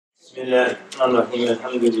بسم الله الرحمن الرحيم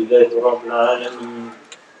الحمد لله رب العالمين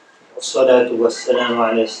والصلاة والسلام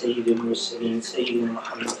على سيد المرسلين سيدنا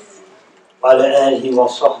محمد وعلى آله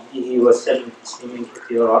وصحبه وسلم تسليما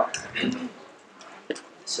كثيرا.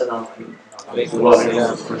 السلام عليكم ورحمة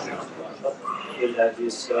الله وبركاته.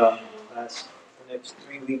 This last next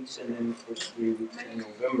 3 weeks and then the first 3 weeks in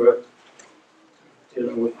November,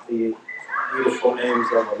 dealing with the beautiful names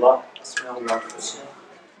of Allah.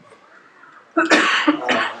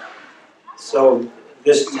 So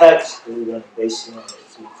this text that we're going to base it on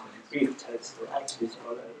is a brief text that actually is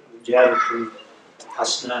called Rijalatul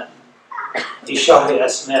Hasna Fi Shahri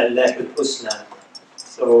Asma' Allah al-Husna.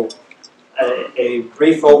 So a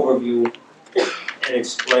brief overview in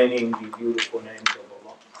explaining the beautiful names of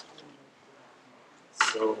Allah.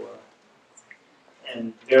 So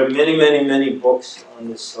and there are many books on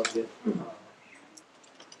this subject.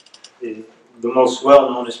 The most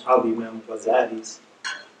well-known is probably Imam Ghazali's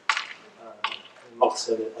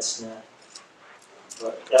Maqsad al-Asna.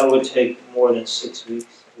 But that would take more than 6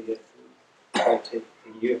 weeks to get through. That would take a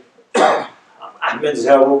year. Ahmed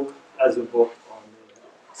Zaid has a book on the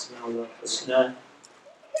Asma al-Husna.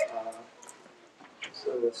 So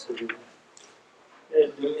there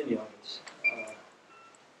are many others.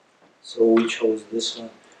 So we chose this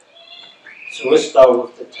one. So we'll start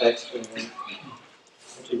with the text and then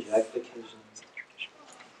interject occasionally.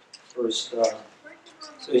 First,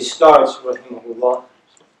 so he starts, rahimahullah,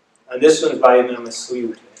 and this one's by Imam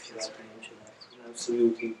Zaid Shakir. Imam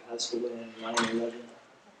Zaid passed away in 911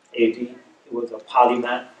 AD. He was a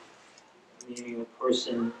polymath, meaning a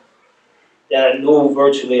person that knew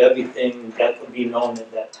virtually everything that could be known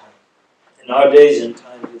at that time. In our days and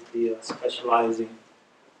times, with the specializing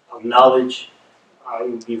of knowledge, it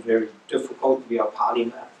would be very difficult to be a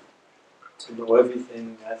polymath, to know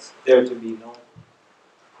everything that's there to be known.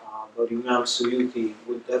 But Imam Zaid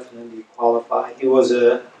would definitely qualify. He was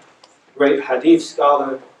a great hadith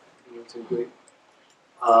scholar. He was a great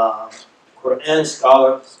Quran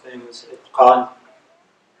scholar. His famous Itqan,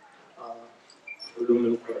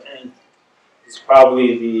 Ulum al-Quran. He's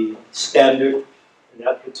probably the standard in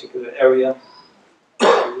that particular area.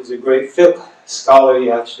 He was a great fiqh scholar. He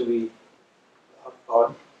actually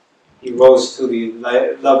thought he rose to the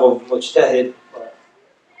level of mujtahid, but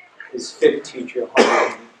his fiqh teacher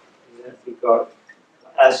humbled him. He got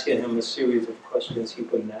asking him a series of questions he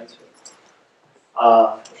couldn't answer.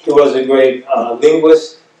 He was a great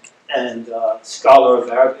linguist and scholar of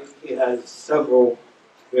Arabic. He has several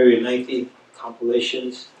very lengthy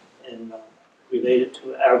compilations and related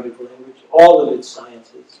to Arabic language, all of its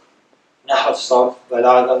sciences. Nahw, Sarf,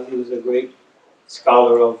 Balagha. He was a great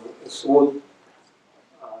scholar of usul.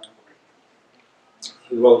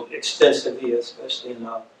 He wrote extensively, especially in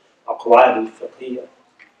Aqwad al-Fiqhiyya.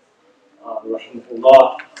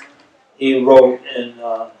 Rahimahullah. He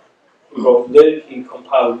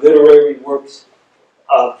compiled literary works.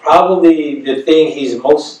 Probably the thing he's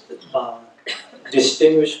most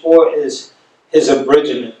distinguished for is his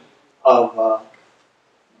abridgment of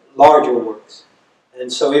larger works.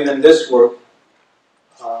 And so even this work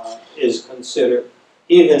is considered,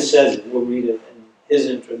 he even says it, we'll read it in his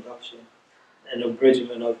introduction, an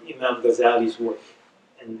abridgment of Imam Ghazali's work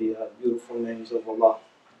in the beautiful names of Allah.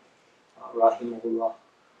 Rahimahullah.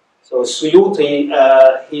 So Suyuti,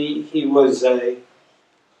 he was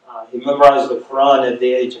he memorized the Quran at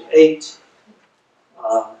the age of 8.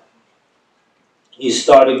 He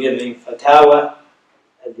started giving fatwa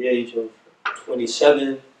at the age of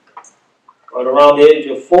 27. But around the age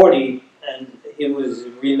of 40, and he was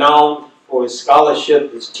renowned for his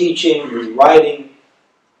scholarship, his teaching, his writing.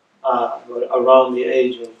 But around the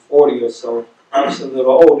age of 40 or so, perhaps a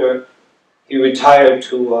little older, he retired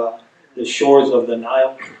to the shores of the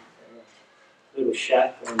Nile, a little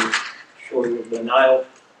shack on the shores of the Nile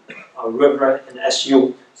River in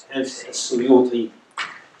Asyut, hence Suyuti.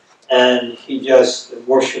 And he just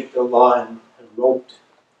worshipped Allah and wrote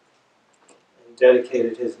and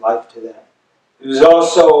dedicated his life to that. He was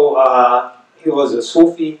also, he was a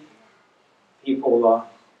Sufi. People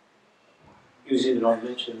usually don't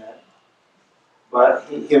mention that. But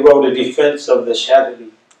he wrote a defense of the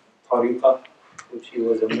Shadili Tariqah, which he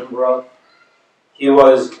was a member of. He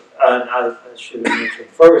was, and I should have mentioned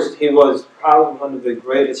first, he was probably one of the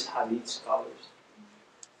greatest hadith scholars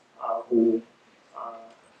who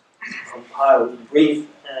compiled brief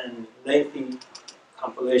and lengthy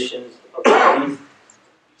compilations of hadith.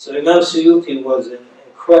 So Imam Suyuti was an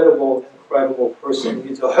incredible person.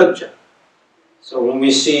 He's a hujjah. So when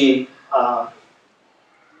we see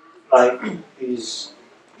like these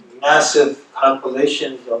massive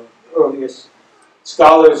compilations of earliest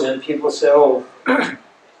scholars and people say, oh,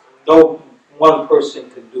 person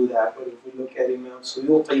could do that, but if we look at Imam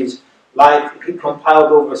Suyuti's life, he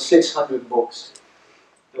compiled over 600 books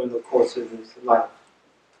during the course of his life.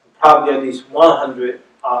 Probably at least 100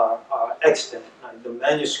 are extant. Like the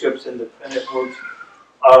manuscripts and the printed works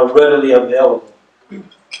are readily available.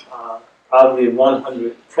 Probably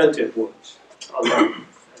 100 printed works alone,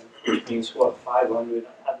 which means what, 500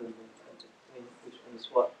 haven't been printed, which means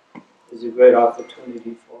what, is a great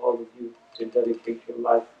opportunity for all of you to dedicate your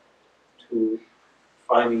life to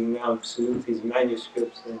finding Imam Suyuti's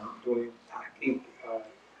manuscripts and doing tahqiq,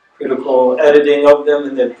 critical editing of them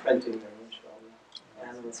and then printing them, inshallah.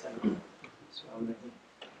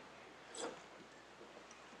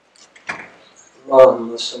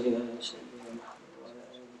 Allahumma salli ala sayyidina Muhammad wa ala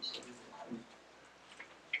alihi wa sallam.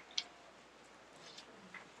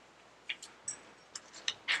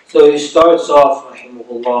 So he starts off,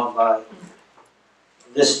 rahimahullah, by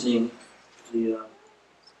listening to the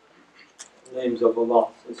names of Allah.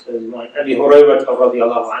 So it says, Abi Hurairah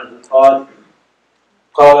radiyallahu anhu قال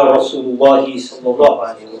قال رسول الله صلى الله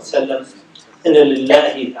عليه وسلم إن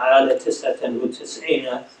لله تعالى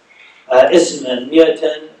 99 اسما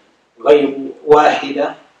 100 غير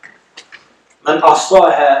واحدة من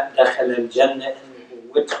أحصاها دخل الجنة إنه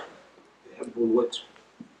وتر يحب الوتر.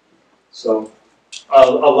 So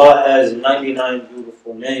Allah has 99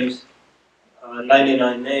 beautiful names,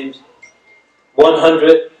 99 names,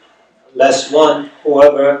 100 less one,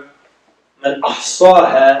 whoever من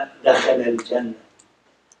أحصاها دخل الجنة.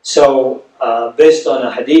 So, based on a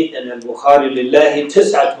hadith in Bukhari, لله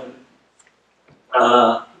 99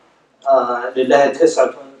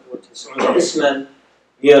 اسما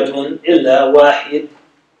 100 إلا واحد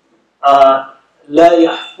لا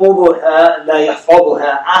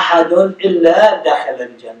يحفظها أحد إلا دخل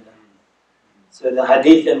الجنة. So the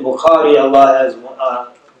hadith in Bukhari, Allah has,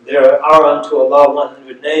 there are unto Allah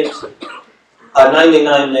 100 names,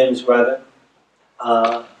 99 names rather,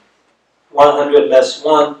 100 less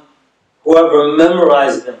one. Whoever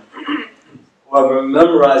memorized them,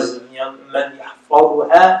 من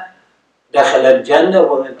يحفظها دخل الجنة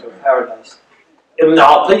will enter paradise. Ibn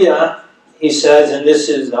Atiyah, he says, and this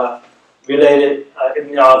is related,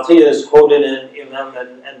 Ibn Atiyah is quoted in Imam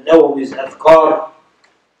al-Nawawi's Adhkar,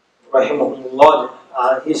 rahimahullah.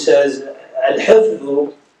 He says,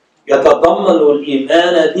 الحفظ يتضمن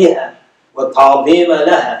الإيمان بها والتعظيم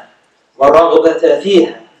لها والرغبة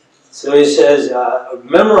فيها. So he says,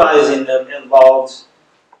 memorizing them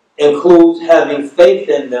includes having faith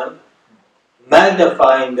in them,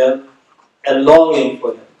 magnifying them, and longing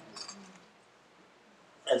for them.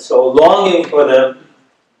 And so longing for them,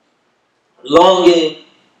 longing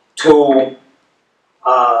to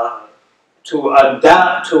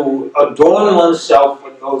adapt, to adorn oneself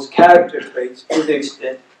with those character traits to the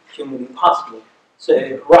extent humanly possible.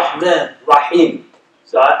 Say, Rahman, Rahim.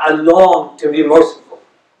 So I long to be merciful.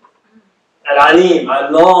 Al-Alim, I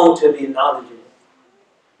long to be knowledgeable,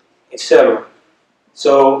 etc.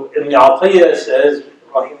 So Ibn Atiyah says,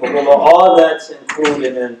 rahimahullah, all that's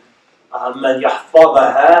included in من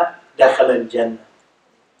يحفظها دخل الجنة.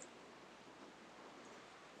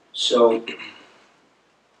 So in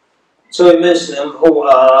Muslim, هو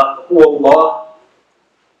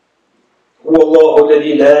الله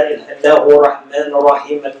الذي لا إله إلا هو الرحمن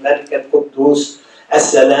الرحيم الملك القدوس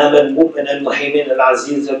السلام المؤمن المهيمن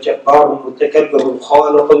العزيز الجبار المتكبر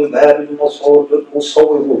الخالق البارئ المصور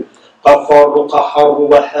غفار القهار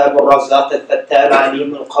الوهاب الرزاق الفتاح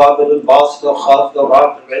العليم القابل الباسط الخافض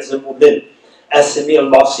الرافع العز المذل السميع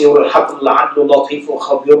البصير الحكم العدل اللطيف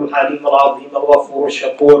الخبير الحليم العظيم الغفور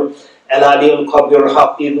الشكور العلي القدير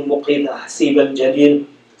الحفيظ المقيت الحسيب الجليل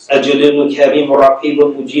الجليل الكريم الرقيب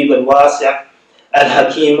المجيب الواسع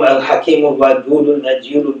الحكيم الودود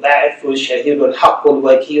المجيد الباعث الشهيد الحق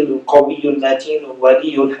الوكيل القوي المتين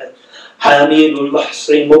الولي الحميد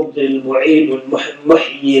المحصي المبدل المعيد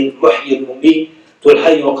المحيي المميت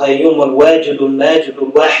الحي القيوم الواجد الماجد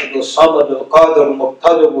الواحد الصمد القادر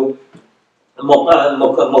المقتدر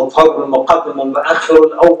المقدم المؤخر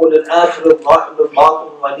الاول الاخر الظاهر الباطن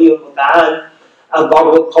الولي المتعال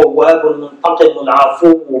البر التواب المنتقم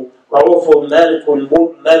العفو رؤوف المالك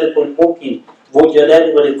الملك ذو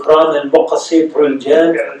الجلال والإكرام المقسط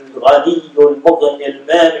الجامع الغني المغني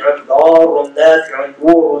المانع الضار النافع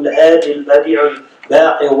النور الهادي البديع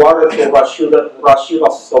الباقي ورث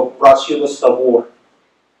الرشيد الصبور.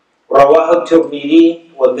 رواه الترمذي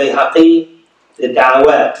والبيهقي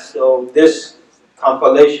الدعوات. So this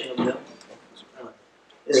compilation of them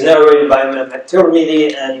is narrated by Imam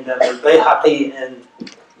al-Tirmidhi and Imam al-Bayhaqi in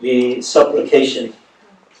the supplication.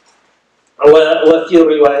 وفي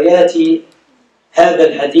روايات هذا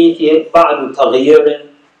الحديث بعد تغيير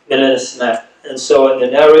من الأسماء. And so in the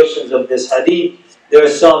narrations of this hadith, there are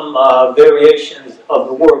some variations of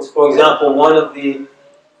the words. For example, one of the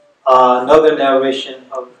another narration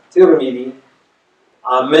of Tirmidhi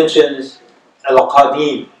mentions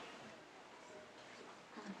al-Qadim,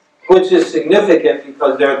 which is significant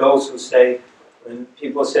because there are those who say, when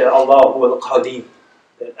people say Allahu al-Qadim,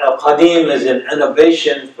 that al-Qadim is an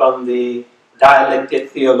innovation from the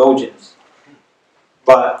dialectic theologians,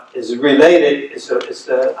 but is related.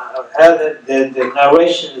 The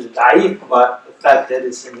narration is da'if, but the fact that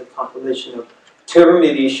it's in the compilation of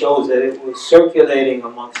Tirmidhi shows that it was circulating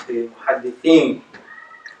amongst the muhaddithin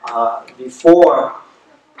before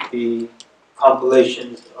the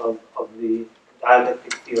compilations of the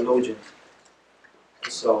dialectic theologians.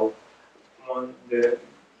 So there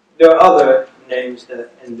are other names that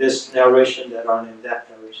in this narration that aren't in that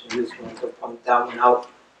narration. This one to point that one out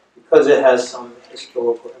because it has some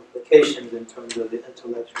historical implications in terms of the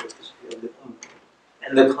intellectual history of the Ummah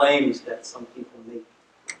and the claims that some people make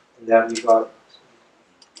in that regard.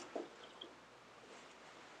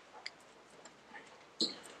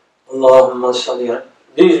 Allahumma salli ala.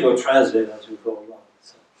 These will translate as we go along.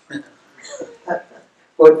 So.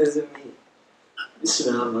 What does it mean?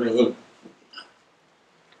 Bismillahirrahmanirrahim.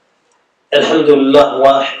 Alhamdulillah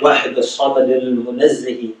wahid as-samad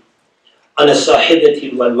al-munazzih an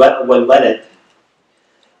as-sahibati wal-walad.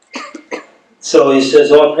 So he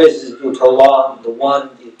says, all praises due to Allah, the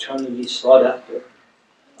one, the eternally sought after,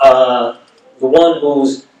 the one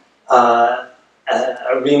who's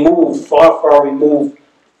removed, far removed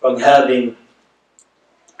from having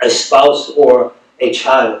a spouse or a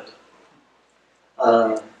child.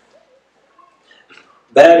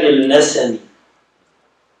 Bari al-Nasani,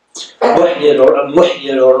 محيي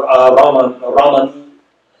الرمني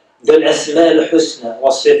ذو الأسماء الحسنى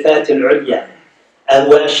والصفات العليا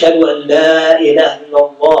وأشهد أن لا إله إلا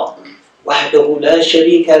الله وحده لا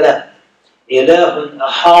شريك له إله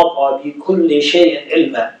أحاط بكل شيء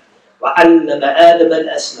علما وعلم آدم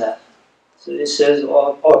الأسماء. So this says,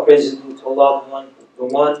 all praise to Allah, the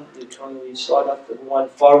one eternally sought after, the one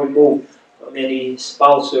far removed from any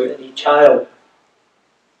spouse or any child,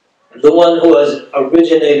 the one who has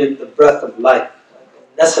originated the breath of life,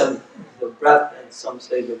 nasam, the breath, and some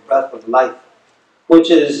say the breath of life, which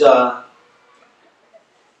is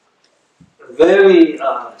very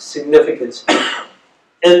significant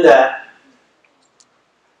in that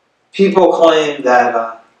people claim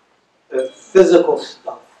that the physical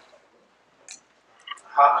stuff,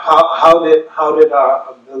 how did our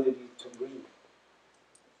ability to breathe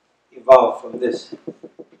evolve from this?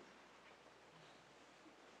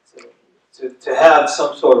 To have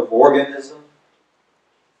some sort of organism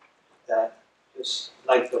that just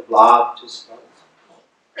like the blob just starts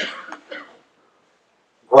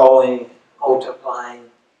growing, multiplying.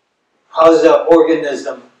 How does that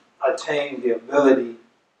organism attain the ability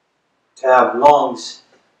to have lungs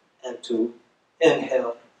and to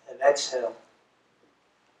inhale and exhale?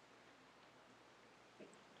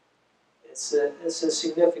 It's a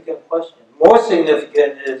significant question. More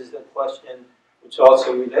significant is the question, which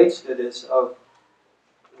also relates to this, of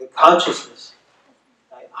the consciousness.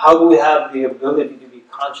 Right? How do we have the ability to be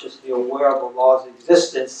consciously aware of Allah's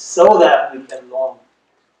existence so that we can long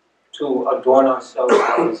to adorn ourselves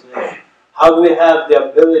by His name? How do we have the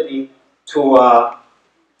ability to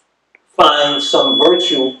find some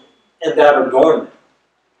virtue in that adornment?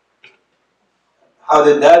 How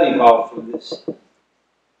did that evolve from this?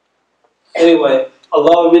 Anyway,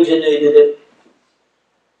 Allah originated it.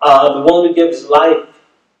 The one who gives life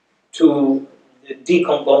to the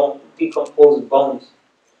decomposed bones.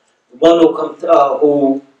 The one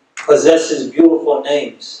who possesses beautiful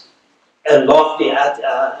names and lofty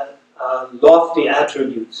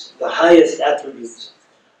attributes, the highest attributes.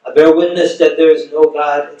 I bear witness that there is no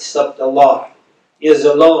God except Allah. He is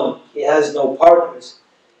alone. He has no partners.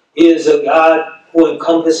 He is a God who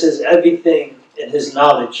encompasses everything in His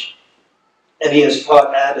knowledge. And He has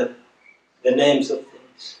taught Adam the names of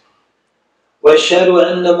things. وَأَشْهَدُ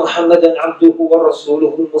أَنَّ مُحَمَّدًا عَبْدُهُ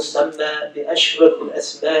وَرَسُولُهُ الْمُسَمَّى بِأَشْرَفِ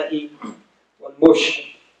الْأَسْمَاءِ وَالْمُرْشِدِ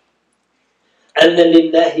أَنَّ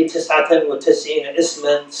لِلَّهِ 99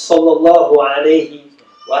 اسما صلى الله عليه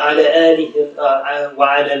وعلى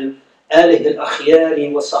آله الأخيار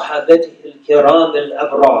وصحابته الكرام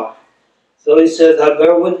الأبرار. So he says, I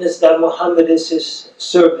bear witness that Muhammad is His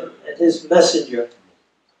servant and His messenger,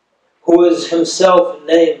 who is Himself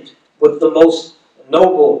named with the most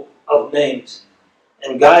noble of names,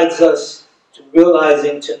 and guides us to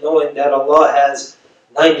realizing, to knowing that Allah has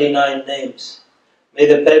 99 names. May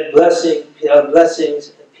the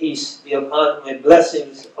blessings and peace be upon him,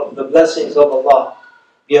 the blessings of Allah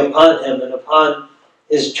be upon him and upon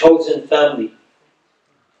his chosen family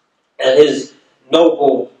and his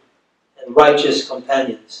noble and righteous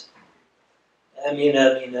companions. Ameen,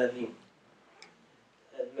 ameen, ameen.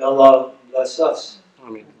 And may Allah bless us,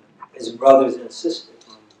 his brothers and sisters.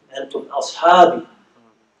 Antum ashabi,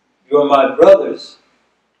 you're my brothers.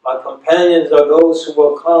 My companions are those who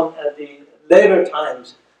will come at the later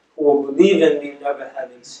times, who will believe in me never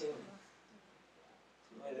having seen me.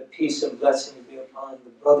 May the peace and blessing be upon the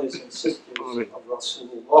brothers and sisters of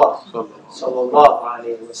Rasulullah sallallahu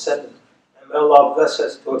alayhi wa sallam. And may Allah bless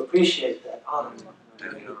us to appreciate that honor.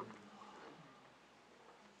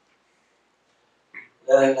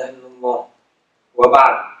 La ilaha illallah wa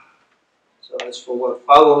ba'd. So as for what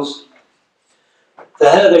follows,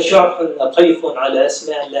 فهذا شرح لطيف على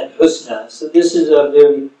أسماء الله الحسنى. So this is a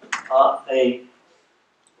very a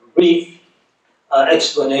brief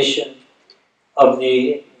explanation of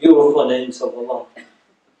the beautiful names of Allah.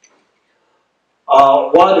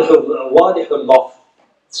 واضح اللفظ.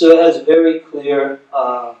 So it has very clear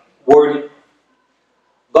wording.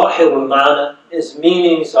 ظاهر المعنى. Its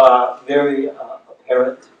meanings are very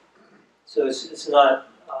apparent. So it's not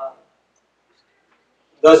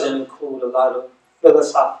doesn't include a lot of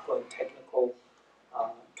philosophical and technical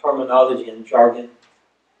terminology and jargon.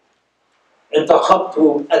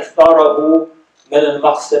 انتخبت أكثره من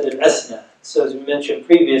المقصد الأسنى. So as we mentioned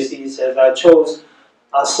previously, he says, I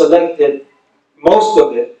selected most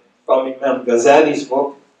of it from Imam Ghazali's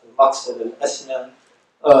book, المقصد الأسنى,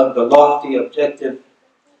 the lofty objective.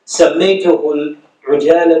 سميته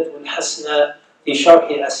العجالة الحسنى في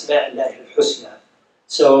شرح أسماء الله الحسنى.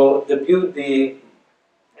 So a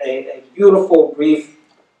beautiful, brief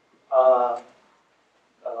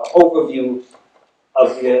overview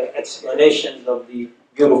of the explanations of the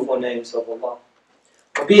beautiful names of Allah.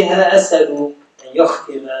 وبها أسأل أن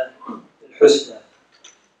يختم الحسنى.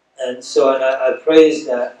 And so I praise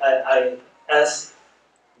that, I ask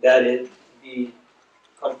that it be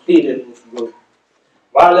completed with good.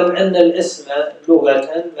 وَعَلَمْ أَنَّ الْإِسْمَ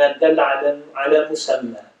لُغَةً مَا دَلَّ عَلَى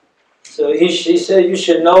مُسَمَّى. So he said you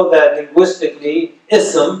should know that linguistically,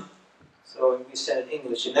 ism, so we said in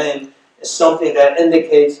English, name, is something that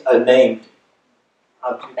indicates a named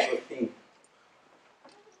object or thing.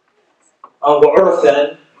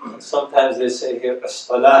 وَعُرْفًا, sometimes they say here,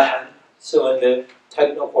 اصطلاحًا, so in the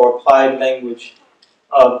technical or applied language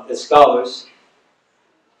of the scholars,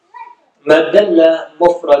 مَا دَلَّ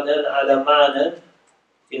مُفْرَدًا عَلَى مَعْنًا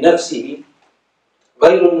في نفسه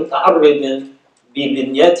غير متعرض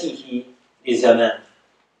ببنيته لزمان.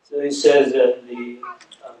 So he says that the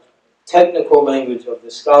technical language of the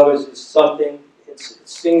scholars is something, its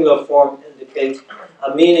singular form indicates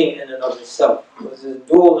a meaning in and of itself. Because the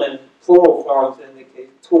dual and plural forms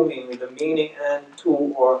indicate two meanings, the meaning and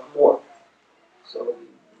two or more. So it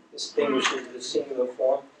distinguishes the singular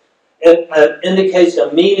form. It indicates a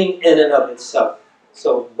meaning in and of itself.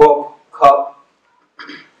 So book, cup,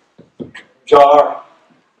 jar,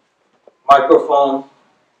 microphone.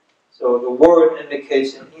 So the word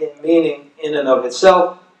indicates a meaning in and of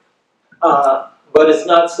itself, but it's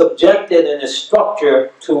not subjected in its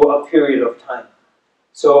structure to a period of time.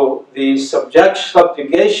 So the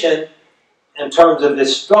subjugation in terms of the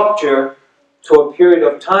structure to a period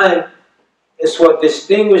of time is what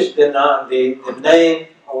distinguishes the name,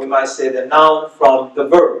 or we might say the noun, from the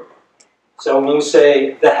verb. So when we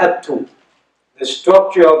say dhahabtu, the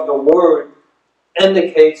structure of the word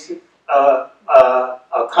indicates a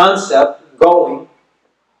concept, going,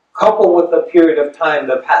 coupled with a period of time,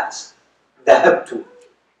 the past, dhahabtu.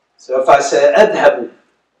 So if I say adhabu,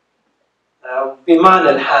 بمعنى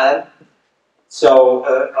الحال, so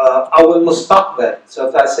أو المستقبل. So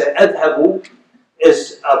if I say adhabu,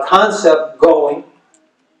 is a concept going,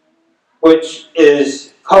 which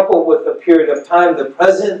is coupled with a period of time, the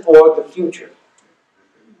present or the future.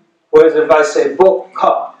 Whereas if I say book,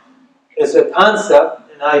 cup, it's a concept,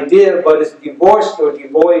 an idea, but it's divorced or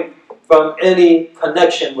devoid from any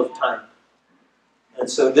connection with time. And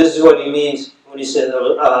so this is what he means when he says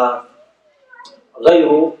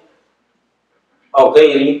غير أو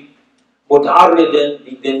غيري متعرض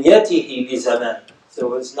ببنيته لزمان.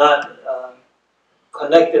 So it's not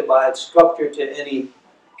connected by its structure to any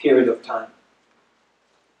period of time.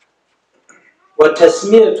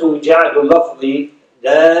 وتسمية جعل اللفظ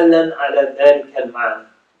دالا على ذلك المعنى.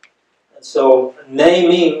 And so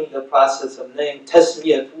naming, the process of name,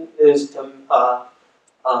 tasmiyah, is to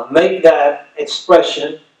make that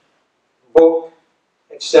expression, book,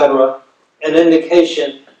 etc., an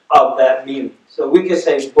indication of that meaning. So we can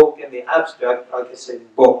say book in the abstract, I can say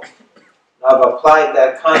book. I've applied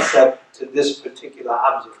that concept to this particular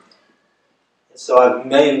object. So I've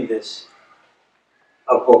named this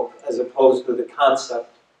a book as opposed to the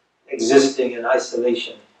concept existing in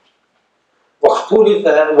isolation. واختلف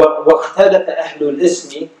أهل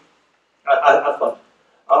الاسم عفوا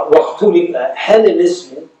واختلف هل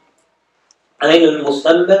الاسم عين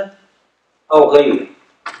المسمى أو غيره.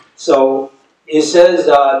 So he says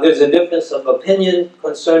there's a difference of opinion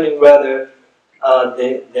concerning whether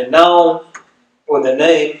the noun or the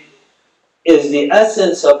name is the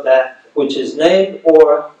essence of that which is named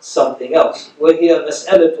or something else. وهي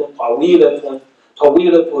مسألة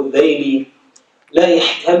طويلة الليل لا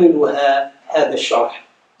يحتملها هذا الشرح.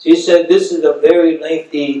 So he said this is a very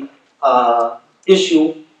lengthy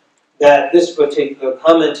issue that this particular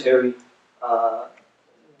commentary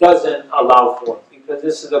doesn't allow for, because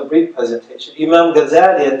this is a brief presentation. Imam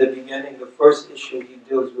Ghazali at the beginning, the first issue he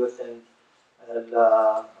deals with in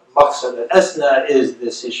Maqsad al-Asna is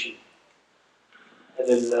this issue. And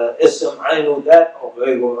الاسم عين ذات أو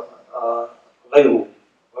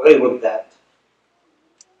غير ذات.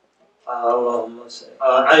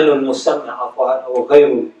 عين المسمى أو غير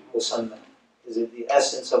المسمى. Is it the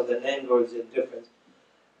essence of the name or is it different?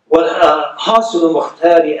 والحاصل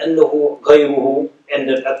مختار أنه غيره عند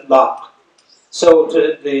الإطلاق. So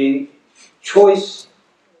the choice,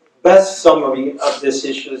 best summary of this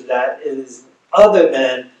issue is that it is other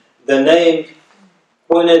than the name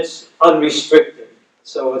when it's unrestricted.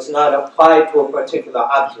 So it's not applied to a particular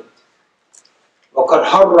object. وقد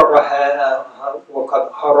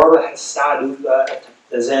حررها السعد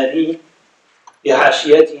التزاني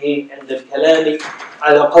بحاشيته عند الكلام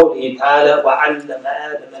على قوله تعالى وعلم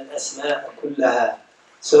آدم الأسماء كلها.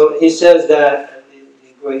 So he says that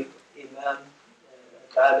the great Imam,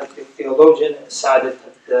 the theologian Sa'd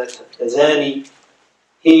al-Tazani,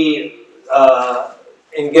 he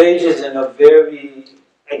engages in a very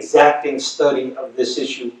exacting study of this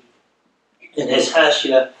issue in his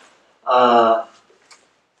Hashia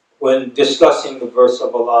when discussing the verse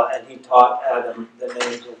of Allah, and he taught Adam the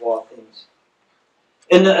names of all things.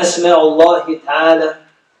 إن أسماء الله تعالى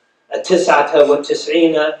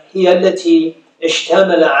 99 هي التي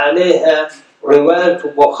اشتمل عليها رواية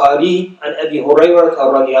البخاري عن أبي هريرة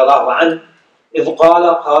رضي الله عنه إذ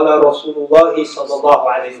قال رسول الله صلى الله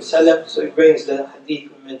عليه وسلم. So he brings the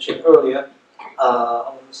hadith we mentioned earlier,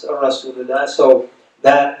 Rasulullah, so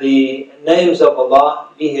that the names of Allah,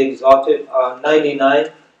 be He exalted, are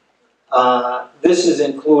 99. This is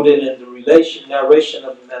included in the narration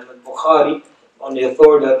of Imam al-Bukhari on the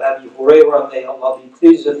authority of Abu Hurairah, may Allah be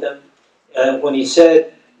pleased with him, when he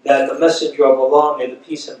said that the Messenger of Allah, may the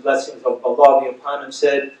peace and blessings of Allah be upon him,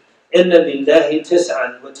 said, إِنَّ لِلَّهِ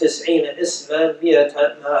 99 اسْمًا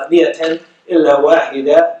مِئَةً إِلَّا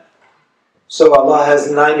وَاحِدًا. So Allah has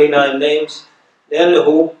 99 names.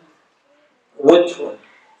 لأنه وتر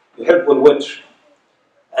يحب الوتر,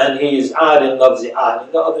 and he is عال loves the عال.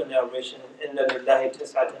 In the other narration, إن لله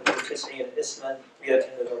 99 اسما مئة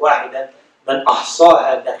إلا واحدا من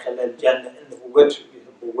أحصاها دخل الجنة إنه وتر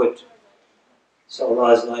يحب الوتر. So Allah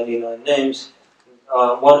has 99 names.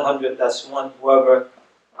 100, that's one. Whoever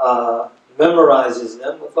memorizes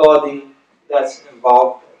them with all that's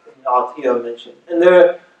involved, in Atiyah mentioned. And there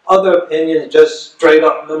are other opinions, just straight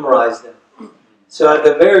up memorize them. So at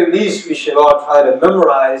the very least, we should all try to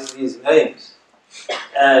memorize these names.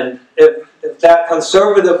 And if that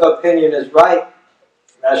conservative opinion is right,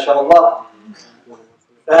 mashallah,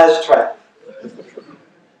 fast track.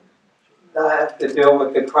 Not have to deal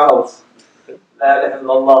with the crowds. La ilaha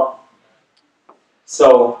illallah.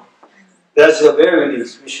 So that's the very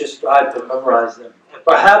least. We should strive to memorize them. And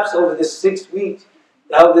perhaps over the 6 weeks,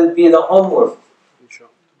 that would be the homework.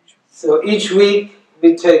 So each week,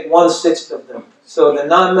 we take 1/6 of them. So the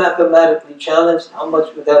non-mathematically challenged, how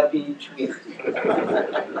much would that be each week?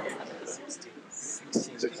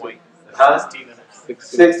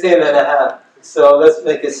 16 and a half. So let's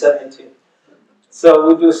make it 17. So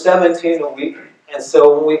we do 17 a week. And so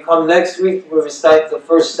when we come next week, we recite the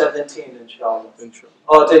first 17, inshallah.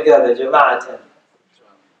 All together, jama'atan.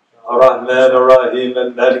 الرحمن الرحيم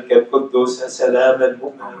الملك القدوس السلام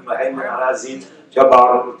المؤمن المهيمن العزيز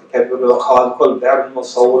جبار المتكبر الخالق البر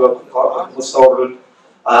المصور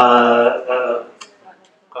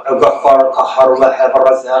الغفار القهار الوهاب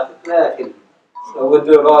الرزاق. So we'll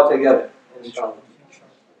do it all together, inshallah.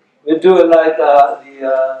 We'll do it like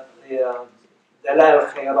the Dalal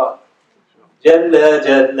al-Khairat. جل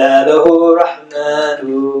جلاله رحمن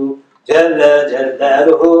جل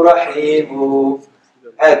جلاله رحيم.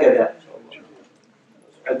 هكذا.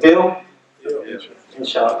 A deal?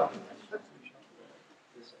 Inshallah.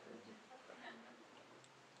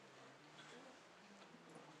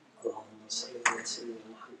 اللهم صل على سيدنا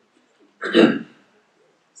محمد No.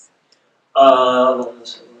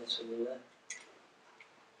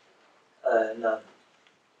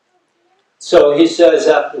 So he says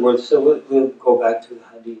afterwards, so we'll go back to the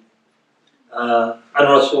hadith. عن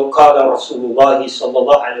رسول قال رسول الله صلى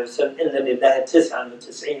الله عليه وسلم إن لله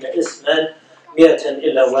 99 اسما 100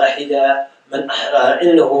 إلا واحدة من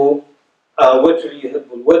إنه وتر يحب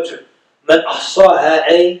الوتر من أحصاها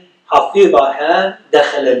أي حفظها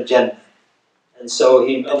دخل الجنة. And so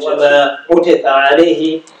he وما متث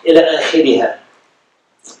عليه إلى آخرها.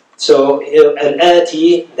 So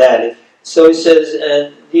الآتي ذلك. So he says,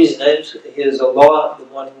 and these names, He is Allah, the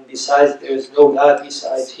one whom besides there is no God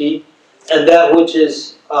besides He, and that which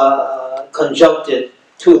is conjuncted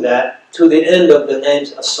to that, to the end of the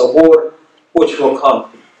names, as-sabur, which will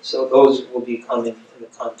come. So those will be coming in the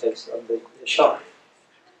context of the Shah.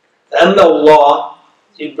 أما Allah,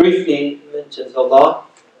 he briefly mentions Allah.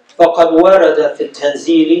 فقد ورد في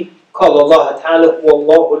التنزيل قال الله تعالى هو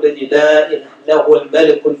الله الذي لا إله إلا هو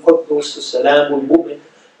الملك القدوس السلام المؤمن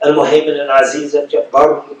المهيمن العزيز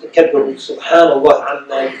الجبار المتكبر سبحان الله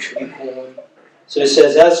عما يشركون. So he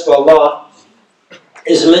says, as for Allah,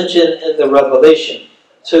 is mentioned in the Revelation.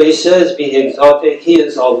 So he says, be exalted, He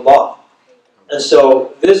is Allah. And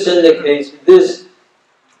so this indicates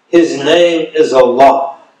His name is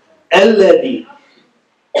Allah. Alladhi,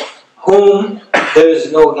 whom there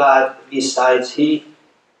is no God besides He,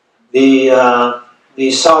 the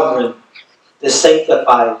sovereign, the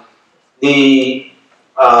sanctified, the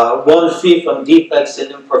one free from defects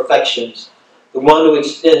and imperfections, the one who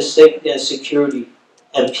extends safety and security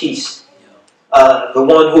and peace, the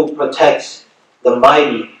one who protects, the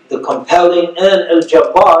mighty, the compelling, and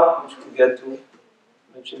Al-Jabbar, which we get to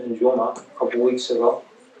mention in Juma a couple weeks ago.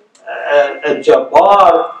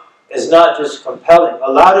 Al-Jabbar is not just compelling.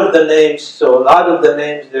 A lot of the names,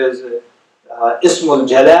 there's Ismul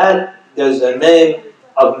Jalal, there's a name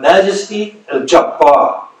of majesty,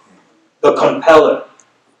 Al-Jabbar, the compeller.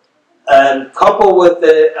 And coupled with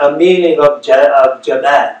a meaning of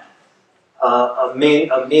Jamal, a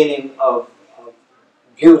meaning of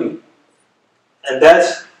beauty. And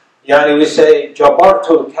that's, we say,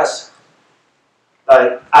 Jabartul Kasr.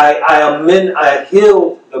 Like, I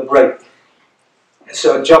healed the break.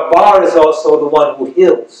 So Jabbar is also the one who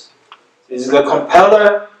heals. He's the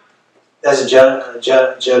compeller, that's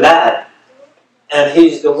Jalal. And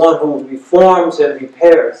He's the one who reforms and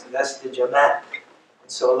repairs, that's the Jamal.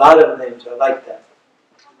 So a lot of names are like that.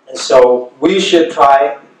 And so we should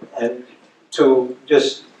try, and to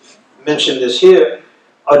just mention this here,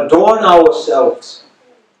 adorn ourselves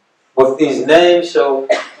with these names. So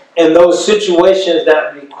in those situations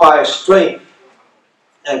that require strength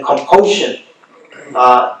and compulsion,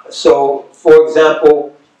 so for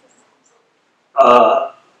example,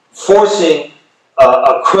 forcing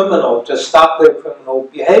a criminal to stop their criminal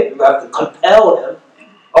behavior, you have to compel him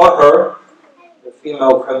or her, the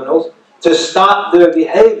female criminals, to stop their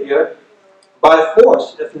behavior by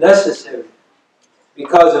force, if necessary,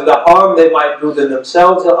 because of the harm they might do to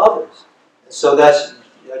themselves or others. And so that's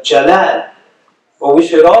Jalal. But we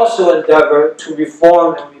should also endeavor to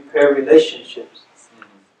reform and repair relationships.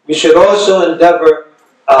 We should also endeavor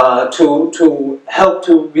to help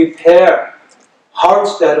to repair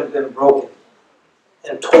hearts that have been broken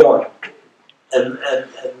and torn and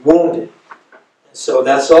wounded. And so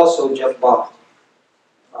that's also Jabbar.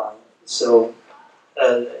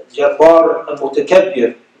 Jabbar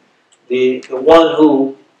al-Mutakabbir, the one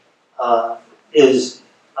who is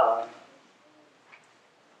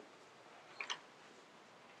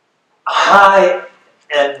high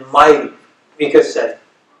and mighty, we could say.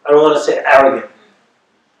 I don't want to say arrogant.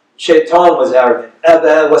 Shaitan was arrogant.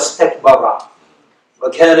 Aba wastakbara wa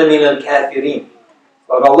kana min al-kafirin.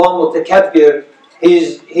 But Allah Mutakabbir,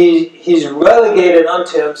 He's relegated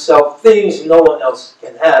unto Himself things no one else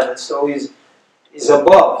can have, and so He's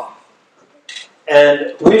above.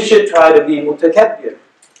 And we should try to be Mutakabbir.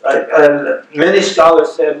 Right? And many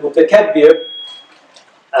scholars said Mutakabbir,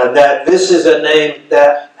 that this is a name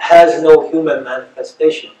that has no human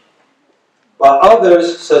manifestation. But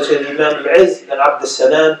others, such as Imam Zaid bin Abd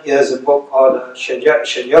Salam, he has a book called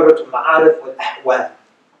Shajaratul Ma'arif wal Ahwal.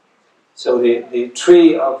 So the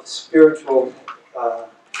tree of spiritual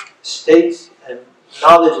states and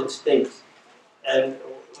knowledge and states. And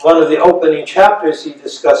one of the opening chapters, he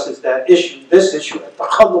discusses that issue, this issue,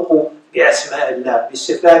 التخلق بأسماء الله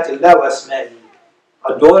بصفات الله وأسمائه.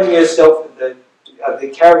 Adorn yourself with the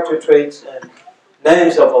character traits and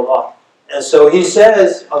names of Allah. And so he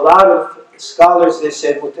says, a lot of scholars, they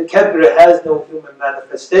say, Mutakabbir has no human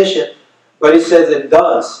manifestation, but he says it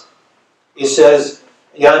does. He says,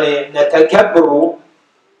 يعني نتكبر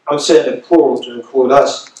I'm saying the plural to include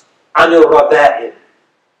us, anil rada'il,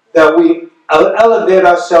 that we elevate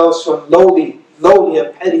ourselves from lowly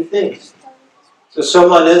and petty things. So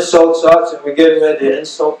someone insults us and we're getting ready to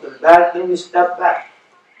insult them back, then we step back.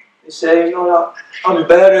 We say, you know what, I'm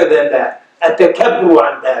better than that. Atakabru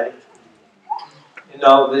an dhalik. You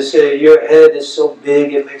know, they say your head is so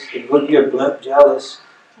big it makes the good blimp jealous.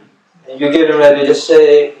 And you're getting ready to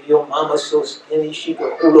say, your mama's so skinny she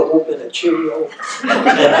could hula hoop in a Cheerio.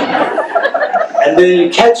 And then you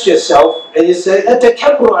catch yourself and you say,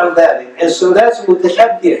 atakabru an dhalik. And so that's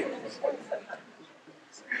mutakabbir.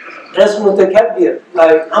 That's mutakabbir.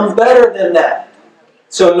 Like, I'm better than that.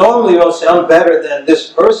 So normally you'll say, I'm better than this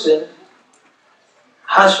person.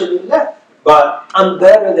 Hashalillah. But I'm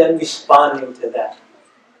better than responding to that.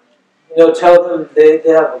 You know, tell them they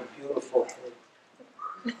have a beautiful head.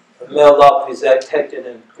 May Allah protect it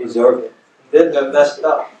and preserve it. Then they're messed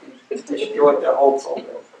up. Destroyed their whole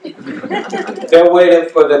program. They're waiting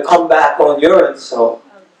for the comeback on your insult.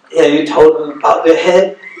 Yeah, you told them about their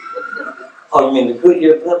head? Oh, you mean the good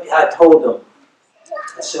year blimp? Yeah, I told them.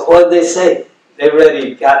 I said, what did they say? They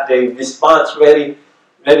ready, got their response ready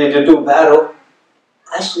to do battle.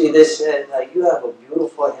 Actually, they said, like, you have a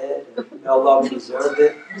beautiful head, and may Allah preserve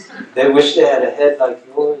it. They wish they had a head like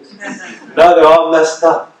yours. Now they're all messed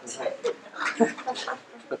up.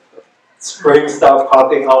 Springs start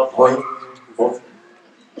popping out, point.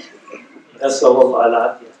 That's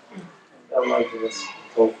Allah. Allah give us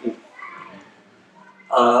tawfiq.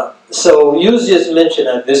 So you just mentioned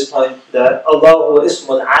at this point that Allahu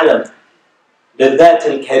Ismul Alam, the Dhat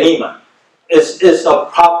al-Karima, is a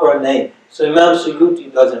proper name. So Imam Suyuti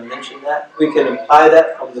doesn't mention that. We can imply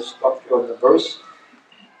that from the structure of the verse,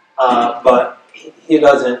 but he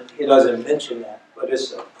doesn't mention that. But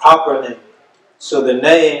it's a proper name. So the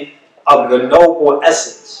name of the noble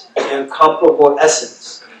essence, the incomparable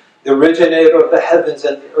essence, the originator of the heavens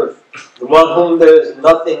and the earth, the one whom there is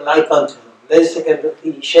nothing like unto him.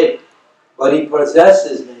 But he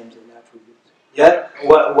possesses names and attributes. Yet,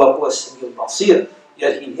 what was basir?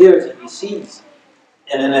 Yet he hears and he sees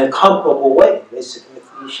in an incomparable way.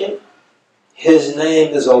 His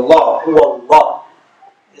name is Allah. Who Allah?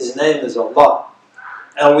 His name is Allah.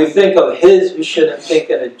 And we think of his, we shouldn't think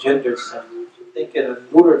in a gender sense. We should think in a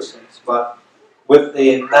neuter sense, but with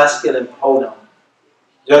the masculine pronoun.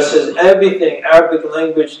 Just as everything, Arabic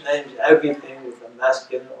language names everything with a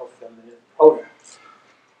masculine or feminine pronoun. You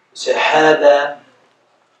say, هذا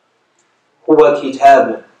هو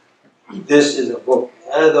كتاب. This is a book.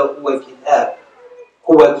 هذا هو كتاب.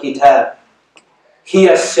 هو كتاب.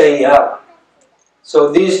 هي السيارة.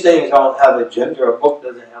 So these things don't have a gender. A book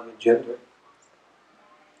doesn't have a gender.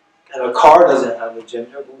 And a car doesn't have a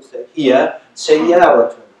gender. We'll say, هي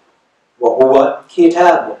سيارة. وهو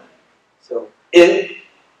كتاب. So it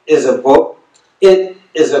is a book. It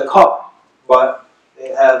is a car. But they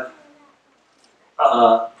have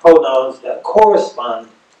pronouns that correspond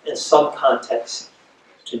in some context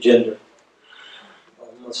to gender.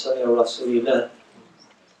 And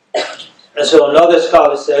so another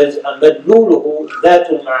scholar says,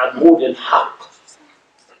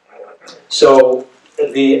 so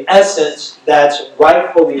the essence that's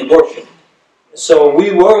rightfully worshipped. So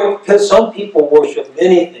because some people worship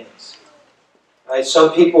many things. Right?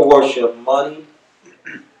 Some people worship money.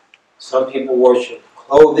 Some people worship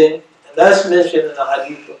clothing. And that's mentioned in the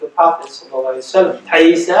hadith of the Prophet ﷺ.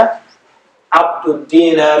 Taisa, Abdul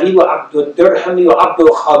Dinari, wa Abdul Dirhami, wa Abdul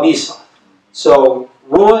Khamisa. So,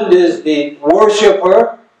 ruined is the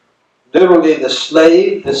worshipper, literally the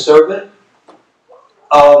slave, the servant,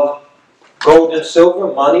 of gold and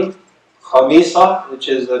silver, money, Khamisa, which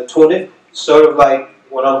is a tunic, sort of like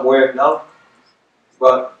what I'm wearing now,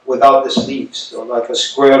 but without the sleeves. So, like a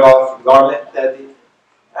squared off garment that the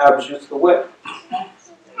Arabs used to wear.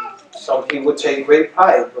 Some people take great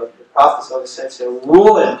pride, but the Prophet said,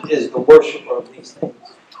 ruined is the worshiper of these things.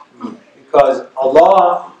 Because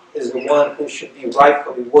Allah is the one who should be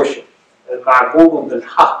rightfully worshipped. Al-ma'bud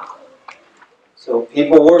bil-haq. So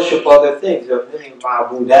people worship other things. There are many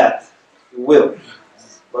ma'budat, if you will.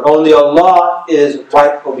 But only Allah is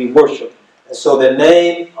rightfully worshipped. And so the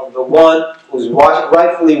name of the one who's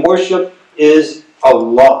rightfully worshipped is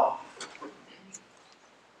Allah.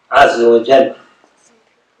 Azza wa Jalla.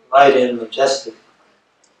 Mighty and majestic.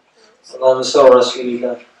 Allahumma salli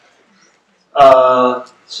Rasulillah.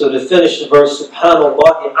 So to finish the verse,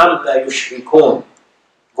 Subhanallah amma yushrikun.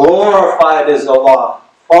 Glorified is Allah,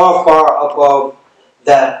 far, far above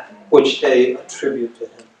that which they attribute to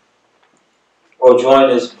Him, or join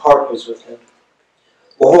as partners with Him.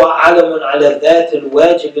 وَهُوَ عَلَمٌ عَلَى ذَاتِ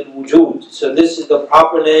الْوَاجِبِ الْوُجُودِ. So this is the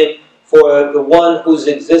proper name for the one whose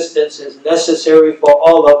existence is necessary for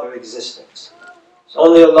all other existence. It's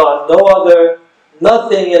only Allah. No other,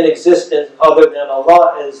 nothing in existence other than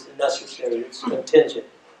Allah is necessary. It's contingent.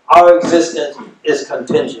 Our existence is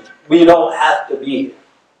contingent. We don't have to be here.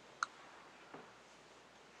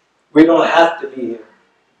 We don't have to be here.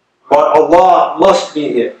 But Allah must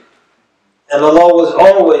be here. And Allah was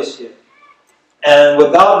always here. And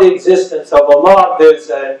without the existence of Allah, there's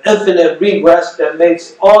an infinite regress that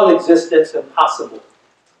makes all existence impossible.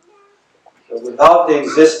 So without the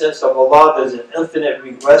existence of Allah, there's an infinite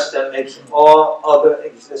regress that makes all other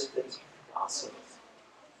existence possible.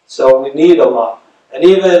 So we need Allah. And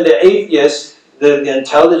even the atheists, the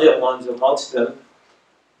intelligent ones amongst them,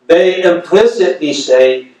 they implicitly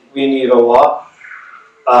say we need Allah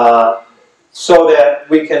so that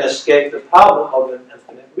we can escape the problem of an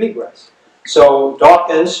infinite regress. So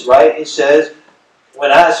Dawkins, right, he says, when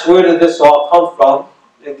asked where did this all come from,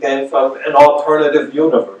 it came from an alternative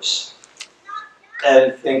universe.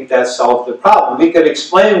 And think that solved the problem. We could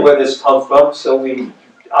explain where this comes from so we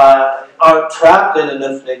aren't trapped in an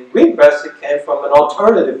infinite regress. It came from an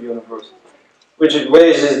alternative universe, which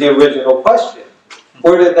raises the original question.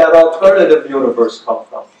 Where did that alternative universe come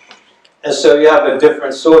from? And so you have a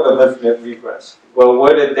different sort of infinite regress. Well,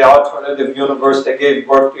 where did the alternative universe that gave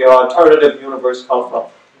birth to the alternative universe come from?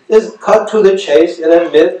 Is cut to the chase and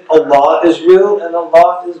admit Allah is real and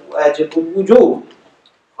Allah is wajibul wujud.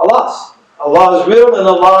 Allah is real and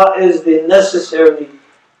Allah is the necessarily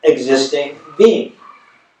existing being.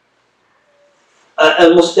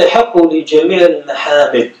 Al-mustahiqu li jami'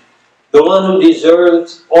 al-mahamid, the one who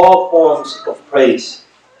deserves all forms of praise.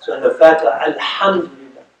 So in the Fatiha, alhamdulillah.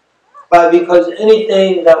 Because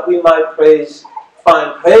anything that we might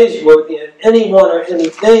find praiseworthy in anyone or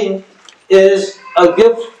anything is a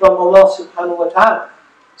gift from Allah subhanahu wa ta'ala.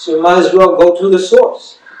 So we might as well go to the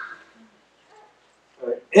source.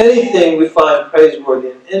 Right? Anything we find praiseworthy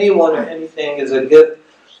in anyone or anything is a gift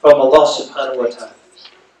from Allah subhanahu wa ta'ala.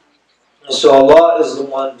 And so Allah is the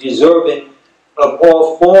one deserving of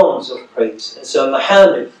all forms of praise. And so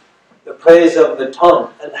Muhammad, the praise of the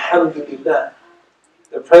tongue, alhamdulillah,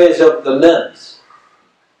 the praise of the limbs,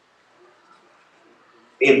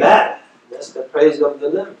 ibadah, that's the praise of the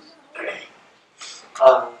limbs.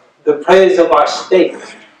 The praise of our state.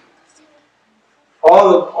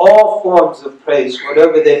 All forms of praise,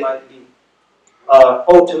 whatever they might be,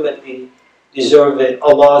 ultimately deserving.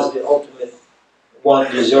 Allah is the ultimate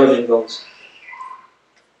one deserving those.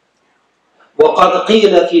 وقد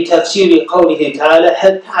قيل في تفسير قوله تعالى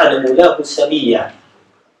هل تعلم له سميا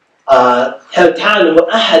هل تعلم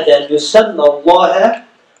أحدا يسمى الله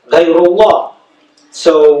غير الله.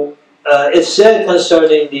 So it's said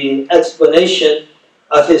concerning the explanation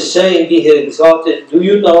of his saying, be he exalted, do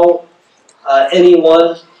you know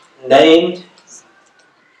anyone named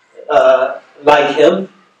like him?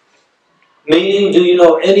 Meaning, do you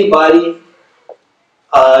know anybody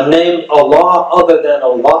named Allah other than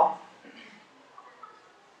Allah?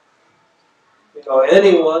 You know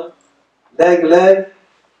anyone, leg,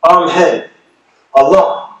 arm, head,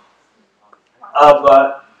 Allah.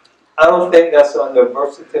 But I don't think that's on their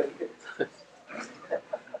birth certificate.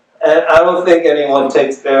 And I don't think anyone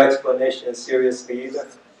takes their explanation seriously either.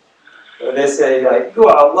 So they say, like, you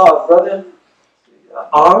are Allah, brother.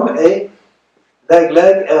 Arm, A.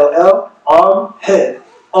 Leg, LL. Arm, head,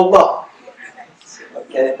 Allah.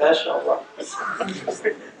 Okay, mashallah.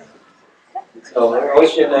 So,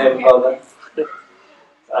 what's your name, brother?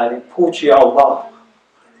 Puchi Allah.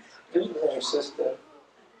 What's your name, sister?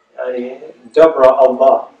 Dabra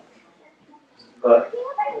Allah. But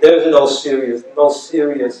there's no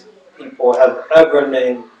serious people have ever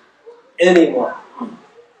named anyone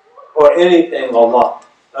or anything Allah.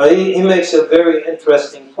 He makes a very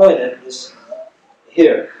interesting point at this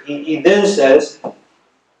here. He then says,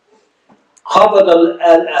 قبض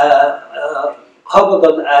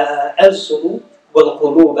الألسن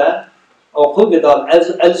والقلوب أو قبض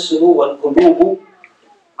الألسن والقلوب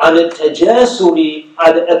عن التجاسر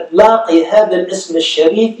على إطلاق هذا الاسم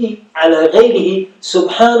الشريف على غيره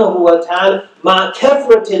سبحانه وتعالى مع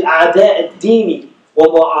كثرة الأعداء الدين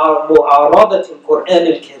ومعارضة القرآن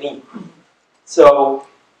الكريم. So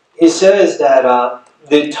he says that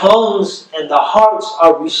the tongues and the hearts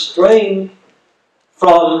are restrained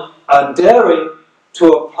from daring to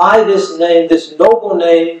apply this name, this noble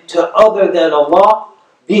name, to other than Allah,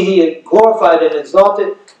 be He glorified and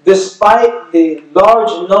exalted, despite the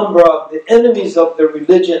large number of the enemies of the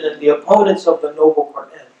religion and the opponents of the noble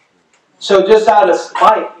Quran. So just out of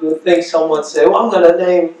spite, you would think someone say, well, I'm going to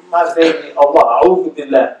name my baby Allah, a'udhu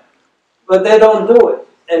billah. But they don't do it.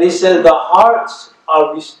 And he said the hearts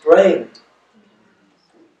are restrained.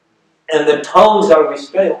 And the tongues are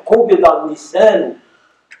restrained. قُبِضَ اللِّسَانُ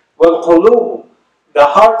وَالْقُلُوبُ. The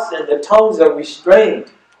hearts and the tongues are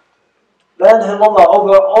restrained. La ilaha illallah,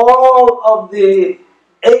 over all of the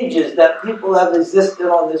ages that people have existed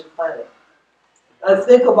on this planet. And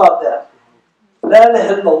think about that. La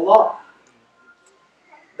ilaha illallah.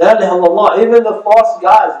 La ilaha illallah. Even the false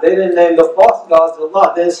gods, they didn't name the false gods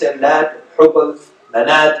Allah. They said Lat, Hubal,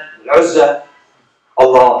 Manat, Uzza,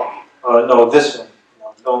 Allah. No, this one.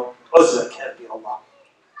 No, Uzza can't be Allah.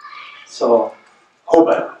 So,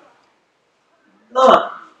 Hubal. No,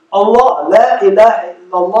 Allah. La ilaha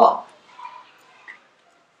illallah.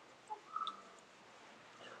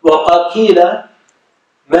 وقد قيل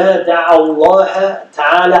ما دعا الله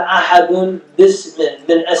تعالى أحد باسم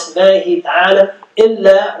من أسمائه تعالى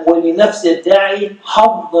إلا ولنفس الداعي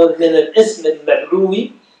حظ من الاسم المدعو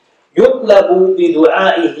يطلب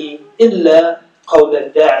بدعائه إلا قول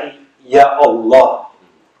الداعي يا الله.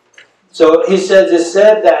 So he says, it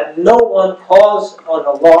said that no one calls on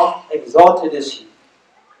Allah, exalted is He,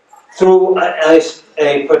 through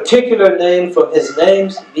a particular name from His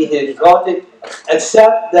names, be He exalted,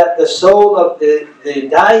 except that the soul of the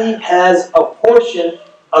da'i has a portion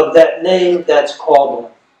of that name that's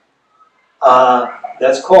called on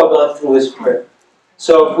through his prayer.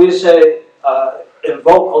 So if we say,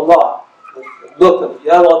 invoke Allah, look at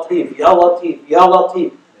Ya Latif, Ya Latif, Ya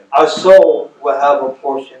Latif, our soul will have a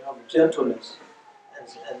portion of gentleness and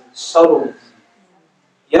subtleness.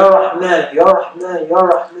 Ya Rahman, Ya Rahman, Ya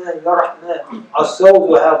Rahman, Ya Rahman, our souls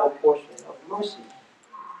will have a portion of mercy.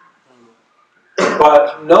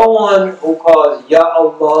 But no one who calls Ya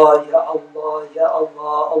Allah, Ya Allah, Ya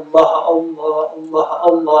Allah, Allah, Allah, Allah,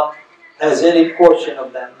 Allah has any portion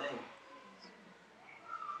of that name.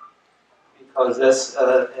 Because that's,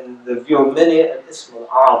 in the view of many, an Ism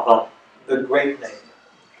al-A'zam, the great name.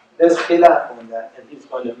 There's khilaf on that, and he's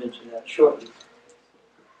going to mention that shortly.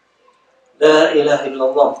 La ilaha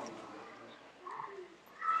illallah.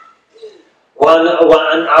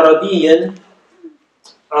 وعن عربي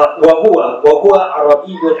وهو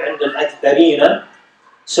عربي عند الأكثرين.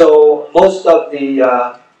 So most of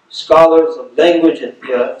the scholars of language and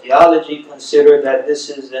theology consider that this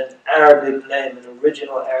is an Arabic name, an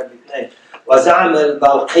original Arabic name. وزعم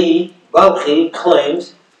البلخي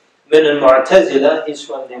claims من المعتزلة, he's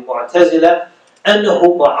from the Mu'tazila,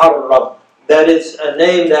 أنه معرب, that it's a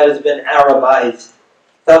name that has been Arabized.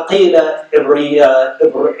 فقيل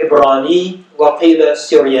إبراني وقيل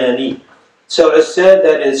سرياني. So it's said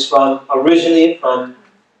that it's originally from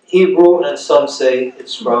Hebrew, and some say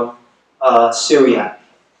it's from Syriac.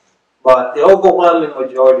 But the overwhelming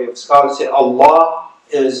majority of scholars say Allah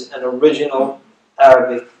is an original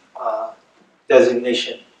Arabic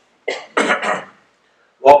designation.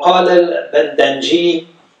 وقال البندنجي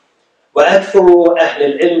وأكثر أهل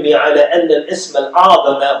العلم على أن الاسم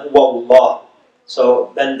الأعظم هو الله.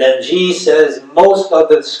 So Bendenji says most of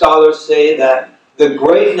the scholars say that the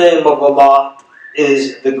great name of Allah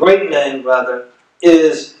is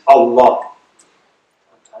Allah.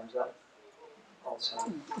 Time's up.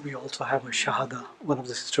 We also have a Shahada. One of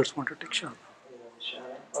the sisters want to take Shahada.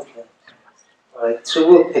 Okay. Alright, so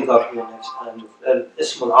we'll pick up here next time with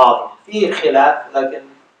الاسم الأعظم. في خلاف لكن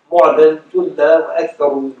معظم جلة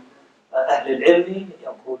وأكثر أهل العلم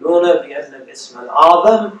يقولون بأن الاسم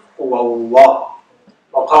الأعظم هو الله.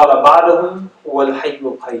 وقال بعضهم هو الحي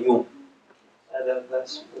القيوم.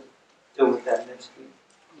 Let's deal with that next week.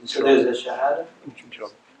 So there's a shahada.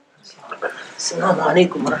 Assalamu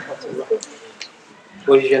alaikum wa rahmatullah.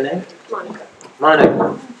 What is your name?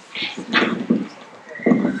 Monica.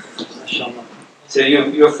 MashaAllah. So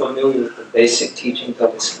you're familiar with the basic teachings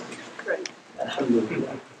of Islam. Right.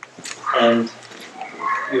 Alhamdulillah. And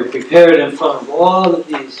you're prepared in front of all of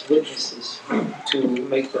these witnesses to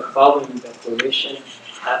make the following declaration.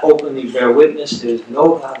 I openly bear witness there is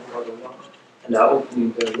no God but Allah, and I openly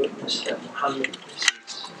bear witness that Muhammad is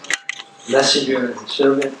his messenger and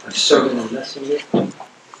servant and messenger.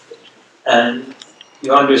 And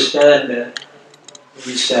you understand that when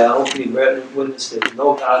you say I openly bear witness there is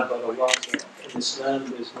no God but Allah, in Islam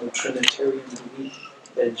there is no Trinitarian belief,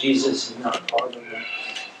 that Jesus is not part of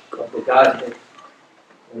the Godhead.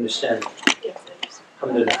 Understand? Yes,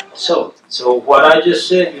 alhamdulillah. So what I just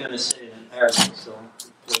said, you're going to say it in Arabic. So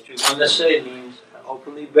what you're going to say means, I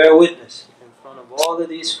openly bear witness in front of all of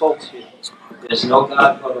these folks here. There's no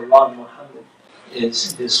God but Allah. Muhammad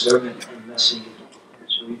is His servant and messenger.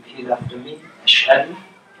 So repeat after me. Ashhadu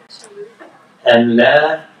an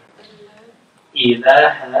la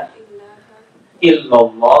ilaha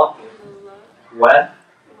illallah wa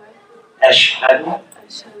ashhadu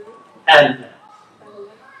anna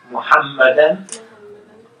Muhammadan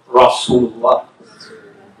Rasulullah.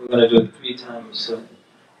 We're going to do it 3 times,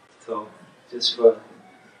 so just for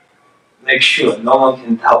make sure no one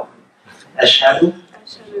can tell. Ashhadu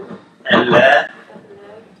an la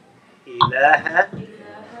ilaha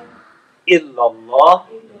illallah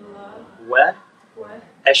wa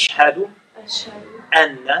ashhadu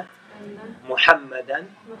anna Muhammadan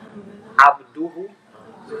abduhu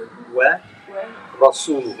wa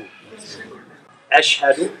rasuluhu.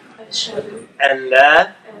 Ashhadu an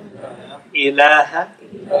la ilaha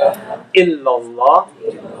illallah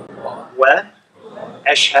wa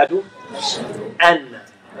ashhadu anna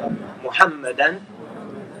Muhammadan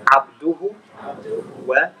abduhu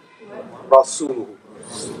wa rasuluhu.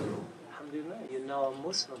 Alhamdulillah, you're now a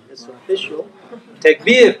Muslim. It's official.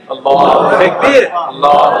 Takbir. Allah. Takbir.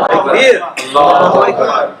 Allah. Takbir.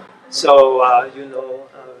 Allah. So,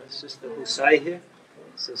 Sister Husay here.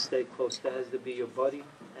 So stay close. That has to be your buddy.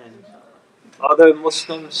 And other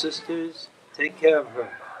Muslim sisters, take care of her.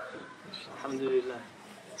 Alhamdulillah.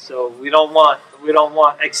 So we don't want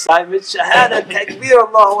excitement. Shahada, takbir,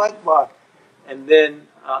 Allahu Akbar. And then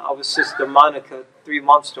our sister Monica, 3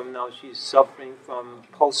 months from now, she's suffering from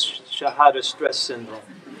post-Shahada stress syndrome.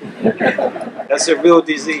 That's a real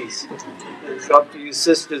disease. It's up to you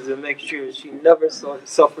sisters to make sure she never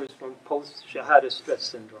suffers from post-Shahada stress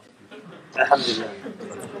syndrome. Alhamdulillah.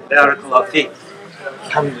 Barakallah feek.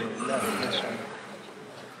 Alhamdulillah.